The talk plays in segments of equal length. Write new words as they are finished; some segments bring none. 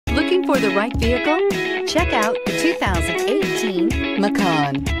Looking for the right vehicle? Check out the 2018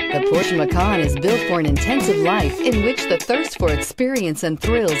 Macan. The Porsche Macan is built for an intensive life in which the thirst for experience and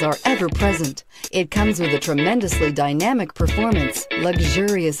thrills are ever present. It comes with a tremendously dynamic performance,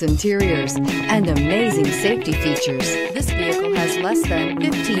 luxurious interiors, and amazing safety features. This vehicle has less than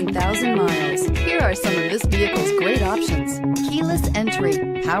 15,000 miles. Here are some of this vehicle's great options: keyless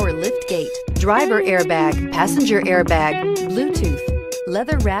entry, power liftgate, driver airbag, passenger airbag, Bluetooth,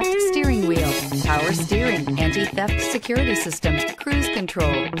 leather-wrapped steering wheel, power steering, anti-theft security system, cruise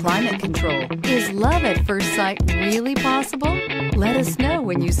control, climate control. Is love at first sight really possible? Let us know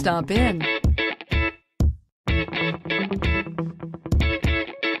when you stop in.